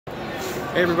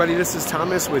Hey everybody, this is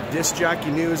Thomas with Disc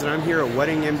Jockey News, and I'm here at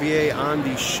Wedding MBA on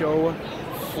the show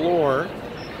floor,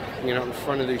 you know, in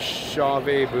front of the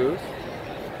Chauvet booth.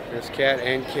 There's Kat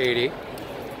and Katie,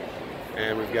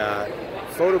 and we've got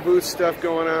photo booth stuff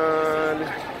going on,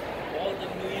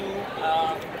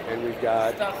 and we've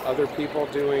got other people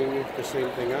doing the same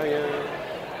thing I am.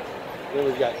 Then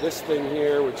we've got this thing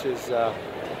here, which is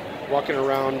walking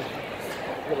around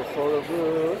a little photo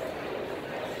booth.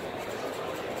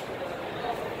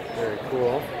 Very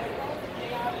cool.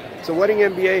 So Wedding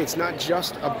MBA, it's not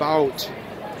just about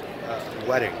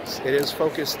weddings. It is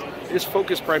focused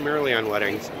primarily on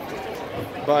weddings,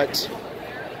 but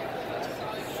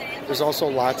there's also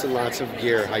lots and lots of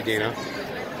gear. Hi, Dana.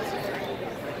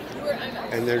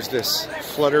 And there's this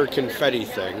flutter confetti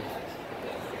thing.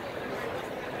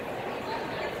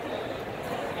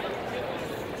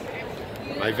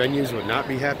 My venues would not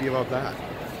be happy about that.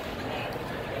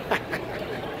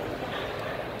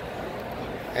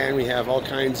 And we have all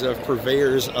kinds of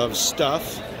purveyors of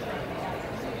stuff.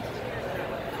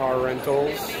 Car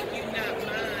rentals.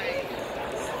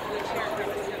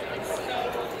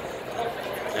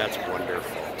 That's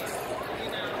wonderful.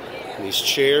 And these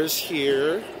chairs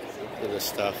here for this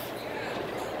stuff.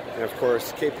 And of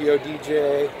course, KPO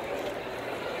DJ,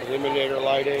 Eliminator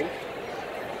lighting.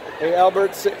 Hey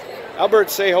Albert,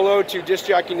 say hello to Disc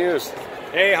Jockey News.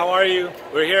 Hey, how are you?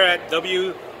 We're here at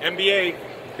WMBA.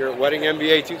 Here at Wedding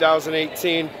MBA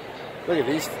 2018. Look at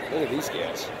these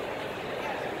guys.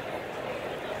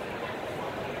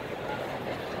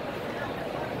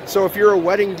 So if you're a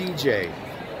wedding DJ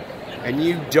and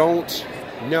you don't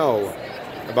know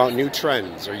about new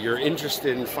trends, or you're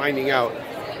interested in finding out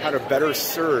how to better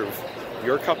serve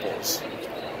your couples,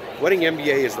 Wedding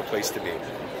MBA is the place to be.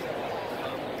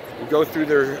 You go through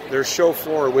their show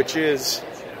floor, which is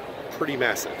pretty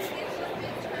massive.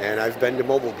 And I've been to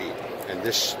Mobile Beat. And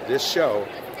this show,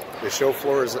 the show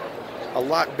floor is a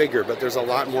lot bigger, but there's a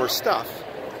lot more stuff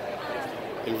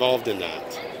involved in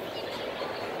that.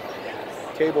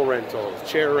 Table rentals,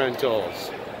 chair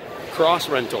rentals, cross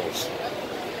rentals,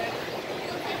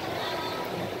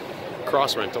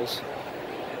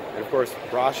 and of course,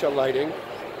 Rasha lighting.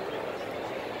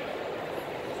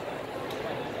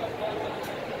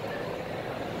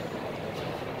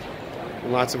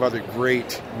 And lots of other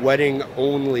great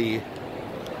wedding-only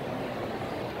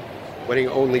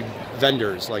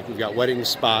vendors. Like we've got Wedding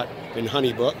Spot and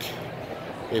Honeybook.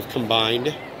 They've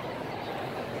combined.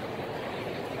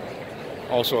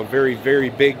 Also a very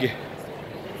big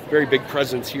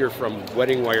presence here from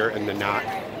Wedding Wire and The Knot.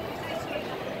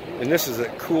 And this is a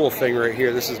cool thing right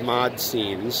here. This is Mod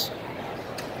Scenes.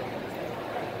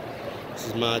 This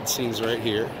is Mod Scenes right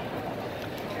here.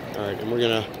 All right, and we're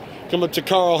gonna come up to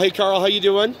Carl. Hey Carl, how you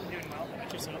doing? I'm doing well.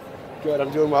 How's yourself? Good,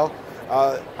 I'm doing well.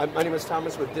 My name is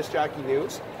Thomas with Disc Jockey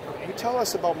News. Can you tell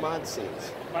us about Mod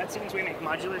Scenes? Mod Scenes, we make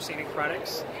modular scenic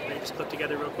products. They just clip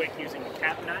together real quick using a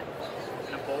cap nut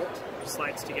and a bolt. It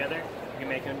slides together. You can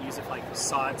make them use it like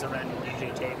sods around your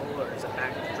DJ table or as a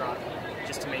backdrop,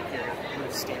 just to make your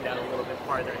booth stand out a little bit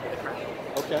farther into the crowd.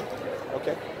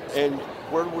 Okay. And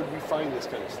where would we find this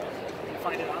kind of stuff? You can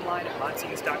find it online at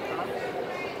modscenes.com.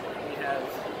 We have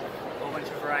a whole bunch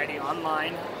of variety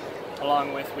online,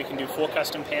 along with we can do full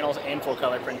custom panels and full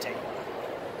color printing.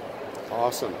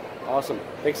 Awesome.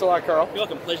 Thanks a lot, Carl. You're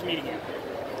welcome. Pleasure meeting you.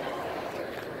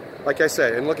 Like I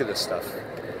said, and look at this stuff.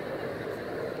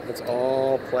 It's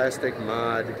all plastic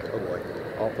mod. Oh boy,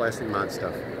 all plastic mod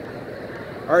stuff.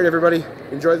 All right, everybody,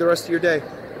 enjoy the rest of your day.